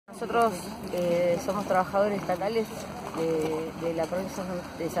Nosotros somos trabajadores estatales de la provincia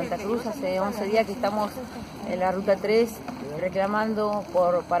de Santa Cruz. Hace 11 días que estamos en la ruta 3 reclamando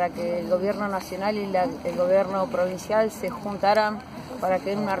para que el gobierno nacional y el gobierno provincial se juntaran para que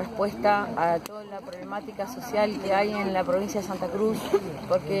den una respuesta a toda la problemática social que hay en la provincia de Santa Cruz,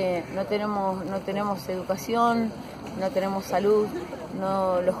 porque no tenemos educación, no tenemos salud,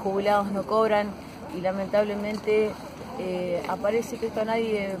 los jubilados no cobran y lamentablemente aparece que esto a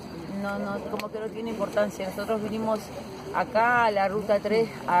nadie, como que no tiene importancia. Nosotros vinimos acá a la ruta 3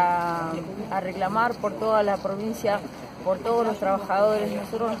 a reclamar por toda la provincia, por todos los trabajadores.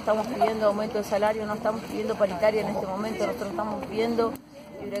 Nosotros no estamos pidiendo aumento de salario, no estamos pidiendo paritaria en este momento, nosotros estamos pidiendo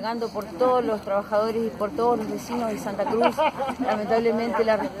y bregando por todos los trabajadores y por todos los vecinos de Santa Cruz. Lamentablemente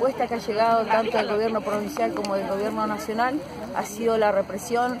la respuesta que ha llegado tanto del gobierno provincial como del gobierno nacional ha sido la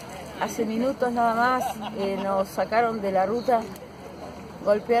represión. Hace minutos nada más nos sacaron de la ruta,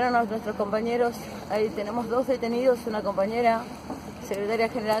 golpearon a nuestros compañeros. Ahí tenemos 2 detenidos, una compañera secretaria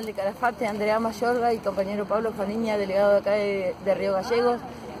general de Calafate, Andrea Mayorga, y compañero Pablo Faniña, delegado de acá de Río Gallegos.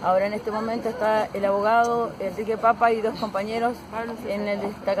 Ahora en este momento está el abogado Enrique Papa y 2 compañeros en el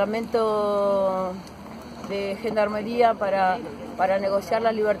destacamento de gendarmería para negociar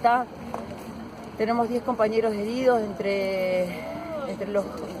la libertad. Tenemos 10 compañeros heridos entre los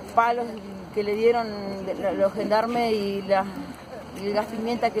palos que le dieron los gendarmes y el gas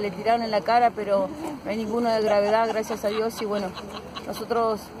pimienta que le tiraron en la cara, pero no hay ninguno de gravedad, gracias a Dios. Y bueno,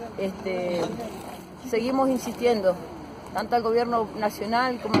 nosotros seguimos insistiendo, tanto al gobierno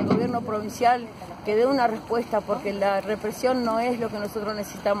nacional como al gobierno provincial, que dé una respuesta, porque la represión no es lo que nosotros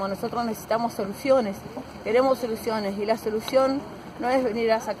necesitamos soluciones, queremos soluciones, y la solución no es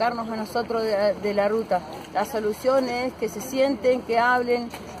venir a sacarnos a nosotros de la ruta. La solución es que se sienten, que hablen,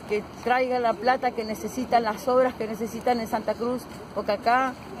 que traigan la plata que necesitan, las obras que necesitan en Santa Cruz, porque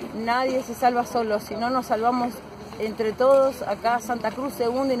acá nadie se salva solo. Si no nos salvamos entre todos, acá Santa Cruz se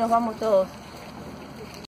hunde y nos vamos todos.